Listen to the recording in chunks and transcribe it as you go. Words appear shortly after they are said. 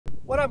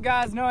What up,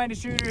 guys? No-handed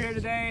shooter here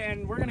today,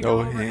 and we're gonna go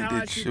over how I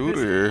No-handed shoot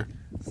shooter.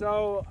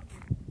 So,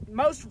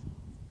 most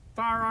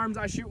firearms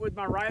I shoot with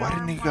my right arm. Why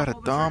didn't he got a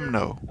thumb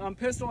though?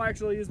 Pistol, I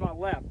actually use my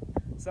left.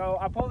 So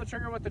I pull the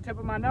trigger with the tip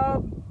of my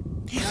nub.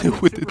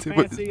 With the tip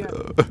of the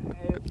nub.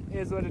 It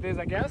is what it is,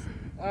 I guess.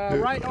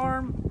 Right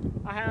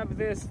arm, I have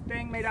this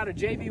thing made out of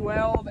JB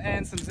Weld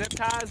and some zip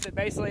ties that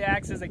basically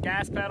acts as a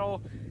gas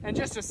pedal and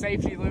just a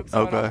safety loop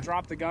so I don't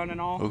drop the gun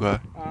and all. Okay.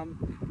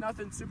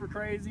 Nothing super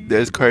crazy.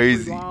 That's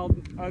crazy.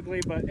 Wild,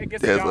 ugly, but it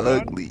gets the job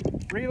ugly. done.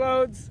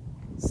 Reloads,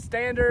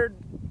 standard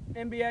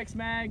MBX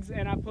mags,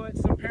 and I put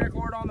some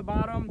paracord on the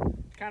bottom,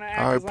 kind of act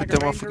as like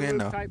a Ranger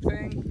loop type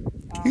thing.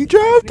 He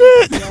dropped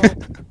it. So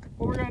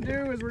what we're gonna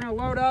do is we're gonna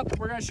load up.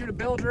 We're gonna shoot a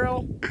bill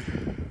drill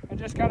and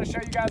just kind of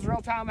show you guys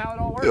real time how it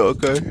all works.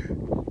 Okay.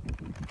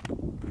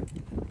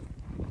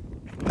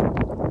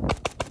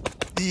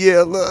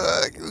 Yeah,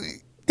 look.